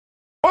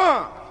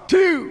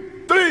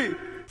2, 3,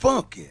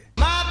 funky.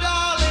 My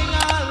darling,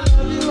 I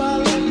love you, I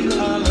love you,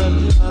 I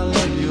love you, I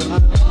love you, I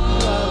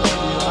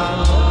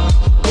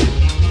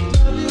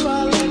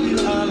love you,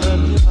 I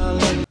love you, I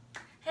love you.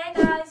 Hey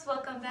guys,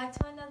 welcome back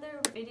to another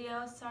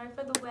video. Sorry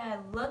for the way I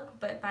look,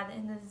 but by the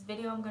end of this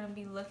video I'm gonna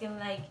be looking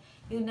like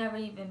you never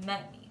even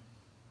met me.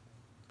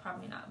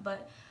 Probably not,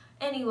 but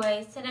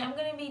anyways, today I'm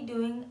gonna be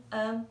doing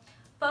a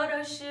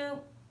photo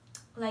shoot.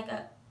 I'm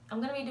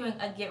gonna be doing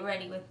a get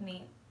ready with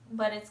me,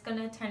 but it's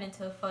gonna turn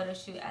into a photo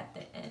shoot at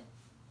the end.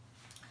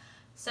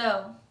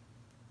 So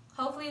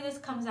hopefully this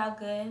comes out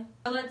good.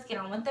 So let's get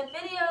on with the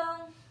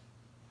video.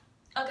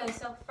 Okay,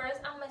 so first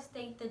I'm gonna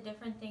state the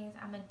different things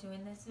I'm gonna do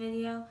in this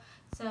video.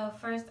 So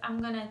first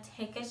I'm gonna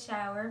take a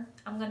shower.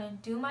 I'm gonna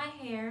do my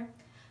hair.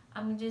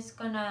 I'm just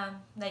gonna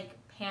like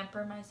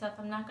pamper myself.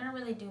 I'm not gonna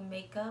really do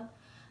makeup.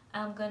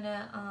 I'm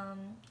gonna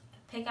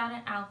pick out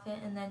an outfit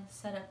and then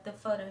set up the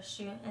photo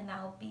shoot, and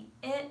that'll be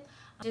it.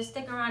 Just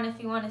stick around if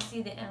you want to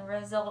see the end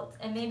result,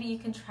 and maybe you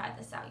can try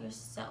this out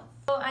yourself.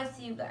 So I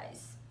see you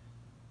guys.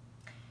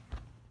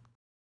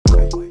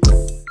 So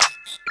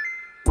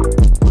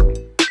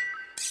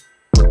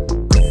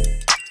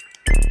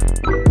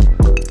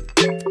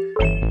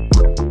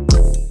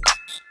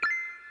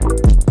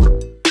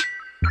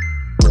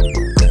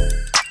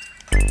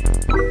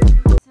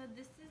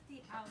this is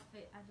the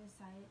outfit I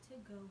decided to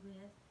go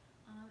with.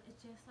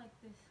 It's just like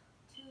this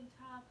tube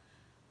top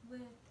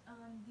with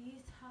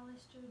these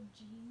Hollister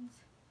jeans.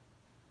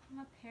 I'm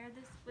gonna pair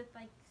this with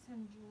like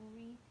some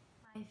jewelry.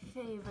 My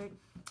favorite,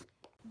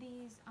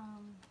 these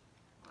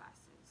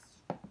glasses.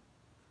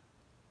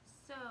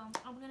 So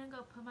I'm gonna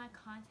go put my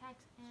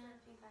contacts in. I'm not sure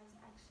if you guys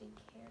actually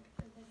cared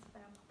for this,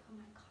 but I'm gonna put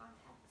my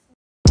contacts in.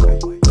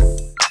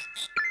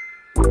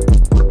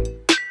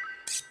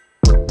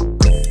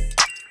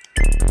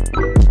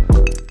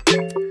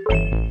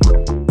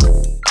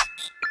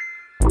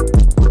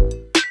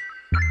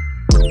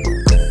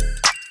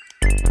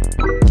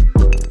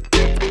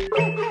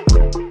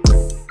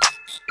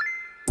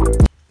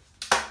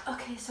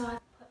 Okay, so I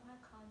put my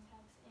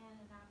contacts in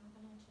and I'm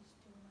gonna just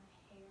do my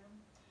hair.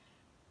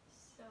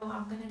 So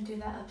I'm gonna do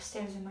that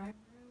upstairs in my room.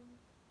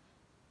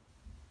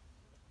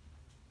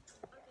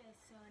 Okay,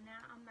 so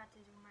now I'm about to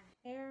do my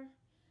hair.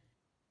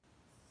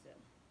 So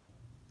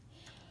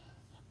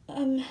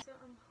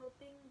I'm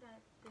hoping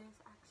that this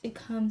actually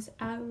comes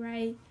out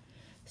right.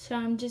 So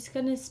I'm just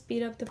gonna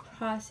speed up the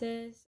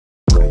process.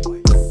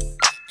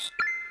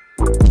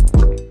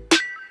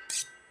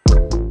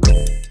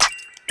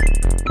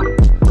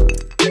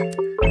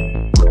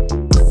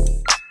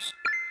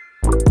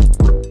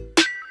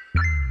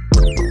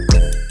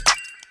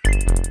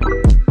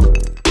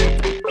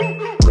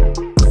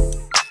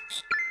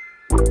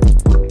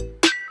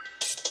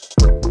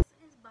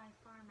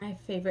 My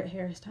favorite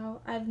hairstyle.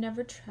 I've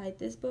never tried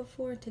this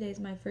before. Today's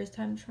my first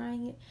time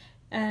trying it,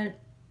 and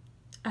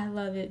I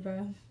love it,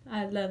 bro.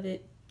 I love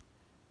it.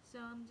 So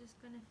I'm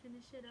just gonna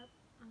finish it up.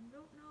 I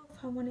don't know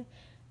if I want it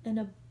in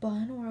a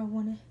bun or I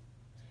want it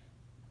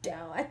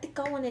down. I think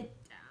I want it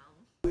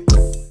down.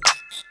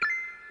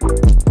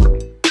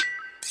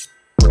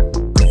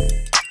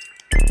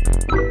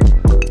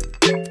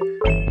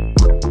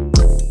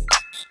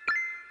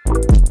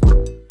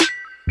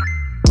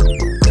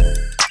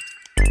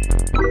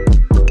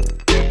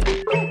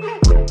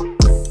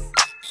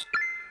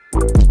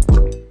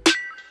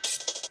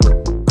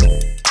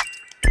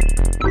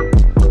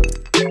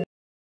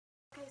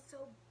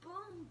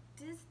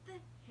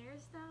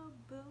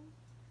 Boom.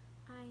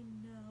 I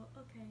know.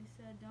 Okay,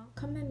 so don't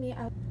come at me.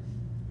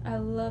 I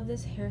love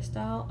this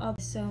hairstyle.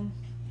 So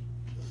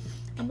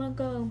I'm gonna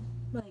go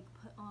like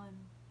put on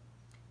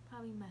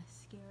probably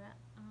mascara.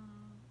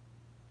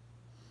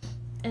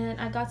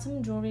 And I got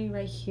some jewelry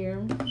right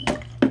here.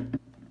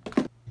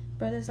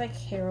 But there's like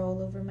hair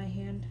all over my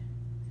hand.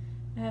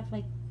 I have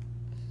like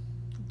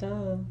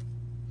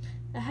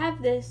I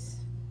have this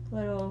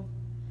little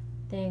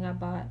thing I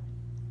bought.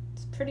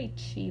 It's pretty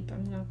cheap,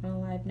 I'm not gonna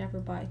lie. I've never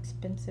bought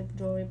expensive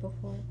jewelry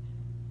before.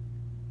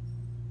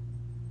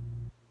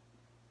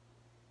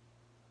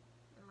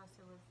 Unless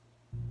it was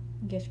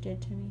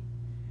gifted to me.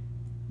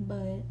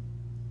 But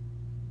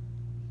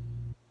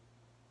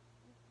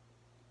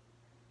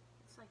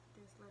it's like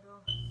this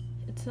little,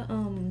 it's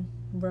a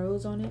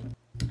rose on it.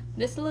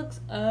 This looks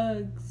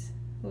Uggs.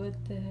 What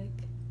the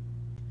heck?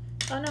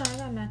 Oh no, I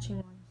got matching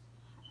ones.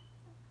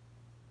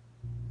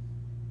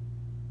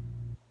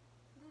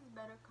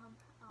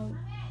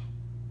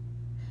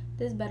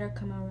 This better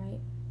come out right.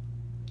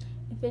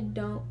 If it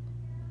don't,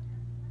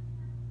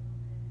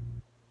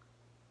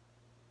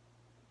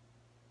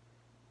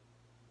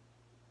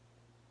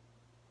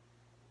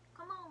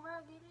 come on, bro,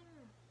 get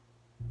in.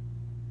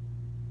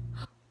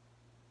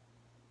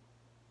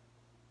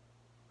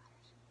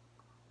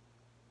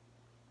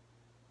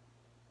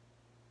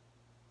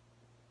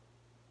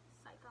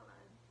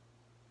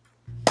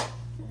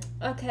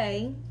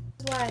 Okay,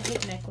 that's why I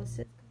hate necklaces,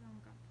 because I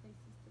don't got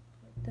places to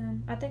put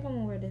them. I think I'm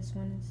gonna wear this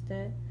one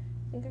instead.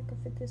 I think I could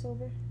fit this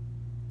over.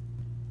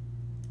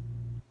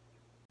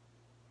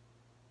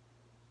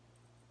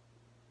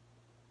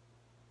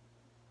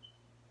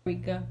 we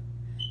go.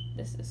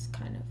 This is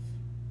kind of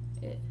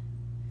it.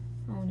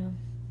 I don't know.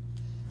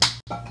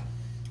 I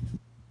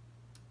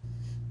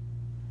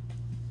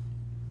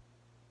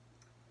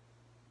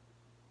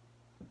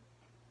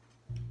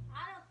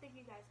don't think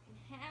you guys can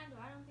handle.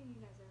 I don't think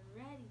you guys are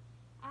ready.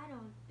 I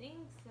don't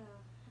think so.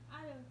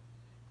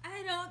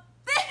 I don't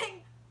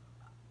think.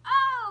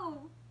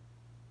 Oh!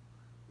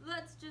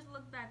 Let's just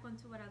look back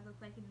onto what I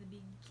looked like in the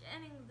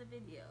beginning of the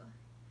video.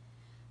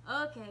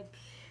 Okay,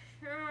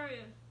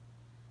 period.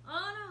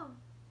 Oh no.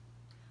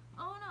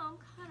 Oh no, I'm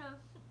kind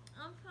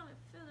of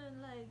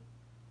feeling like,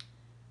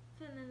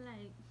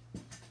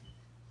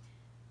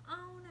 I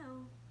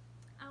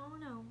don't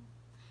know.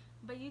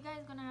 But you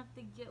guys gonna have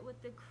to get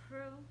with the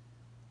crew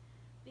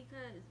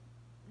because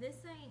this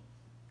ain't,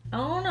 I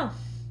don't know.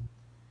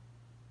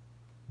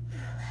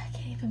 I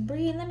can't even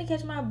breathe. Let me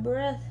catch my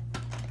breath.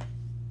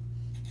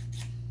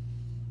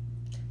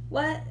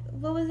 What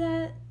was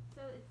that?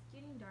 So it's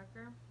getting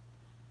darker.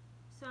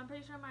 So I'm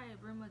pretty sure my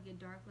room will get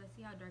dark. Let's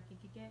see how dark it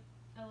could get.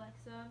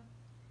 Alexa,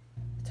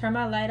 turn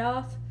my light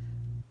off.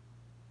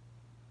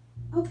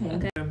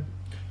 Okay.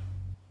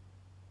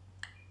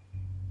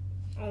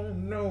 Oh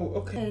no,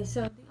 okay.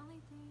 So the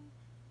only thing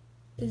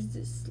is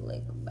this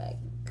slick back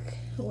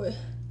or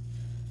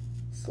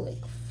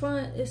slick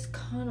front is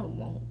kind of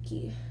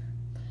wonky.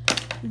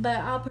 But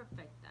I'll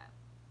perfect that.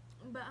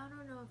 But I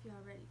don't know if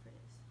y'all ready for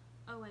this.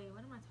 Oh wait,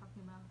 what am I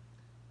talking about?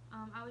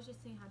 I was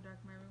just seeing how dark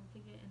my room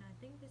could get, and I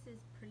think this is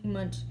pretty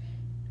much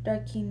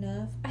dark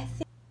enough. I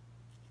think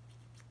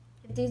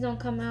if these don't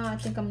come out, I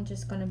think I'm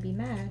just gonna be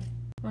mad.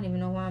 I don't even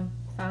know why I'm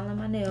filing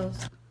my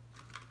nails.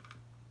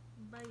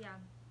 But yeah,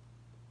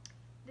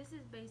 this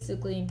is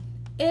basically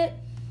it.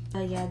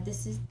 Yeah,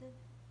 this is the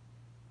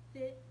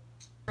fit.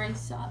 Gray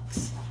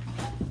socks.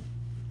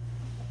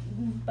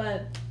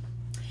 But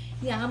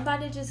yeah, I'm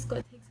about to just go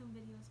take some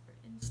videos for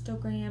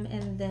Instagram,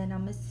 and then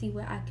I'm gonna see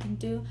what I can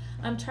do.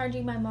 I'm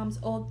charging my mom's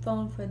old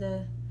phone for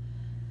the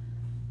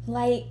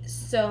light,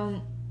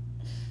 so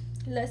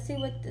let's see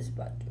what this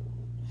about to do.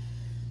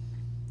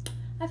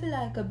 I feel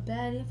like a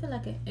baddie. I feel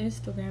like an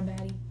Instagram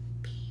baddie.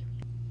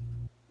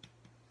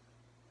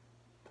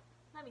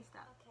 Let me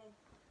stop. Okay.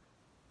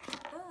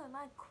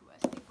 My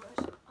crusty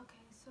brush.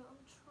 Okay, so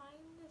I'm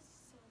trying to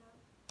set up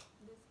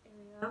this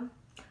area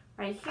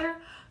right here.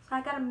 So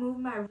I gotta move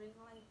my ring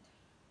light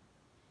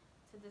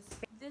to this.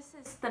 This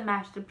is the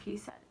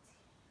masterpiece at its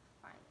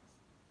finest.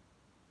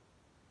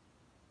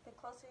 The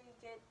closer you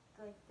get,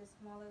 like the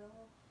smaller the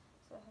hole.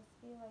 So it has to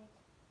be like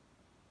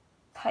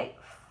tight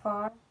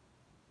far.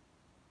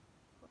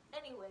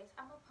 Anyways,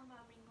 I'm gonna put my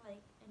ring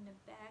light in the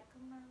back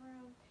of my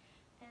room.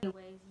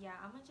 Anyways, yeah,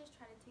 I'm gonna just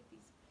try to take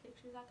these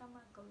pictures. I got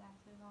my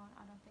glasses on.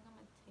 I don't think I'm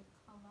gonna take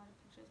a lot of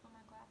pictures with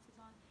my glasses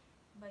on.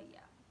 But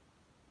yeah,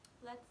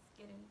 let's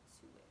get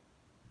into it.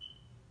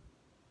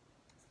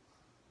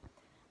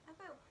 I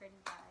feel pretty,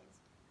 guys.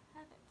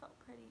 I haven't felt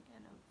pretty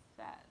in a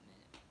fat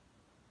minute.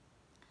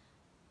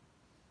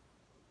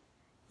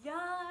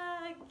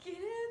 Yeah, get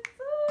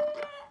into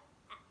it.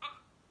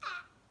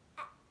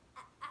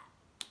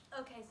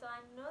 Okay, so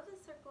I know the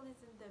circle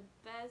isn't the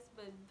best,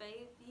 but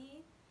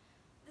baby,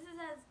 this is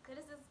as good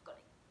as it's gonna.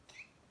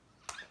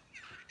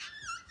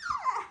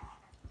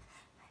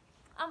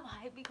 I'm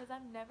hyped because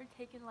I've never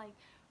taken like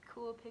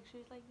cool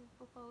pictures like this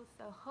before,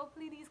 so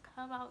hopefully these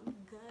come out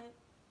good.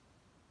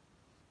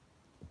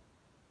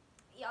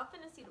 Y'all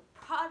finna see the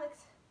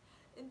products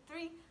in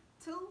 3,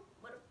 2,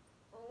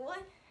 1.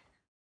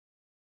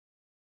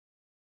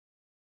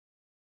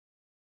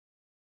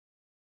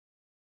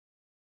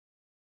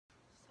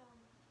 So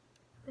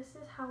this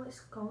is how it's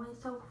going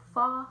so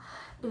far.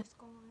 It's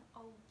going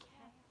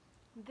okay.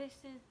 This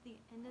is the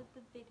end of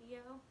the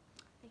video.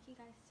 Thank you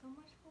guys so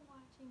much for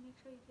watching. Make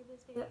sure you give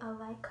this video a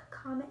like,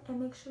 comment,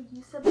 and make sure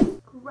you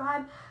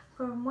subscribe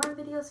for more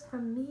videos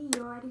from me.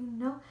 You already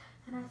know.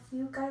 And I see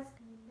you guys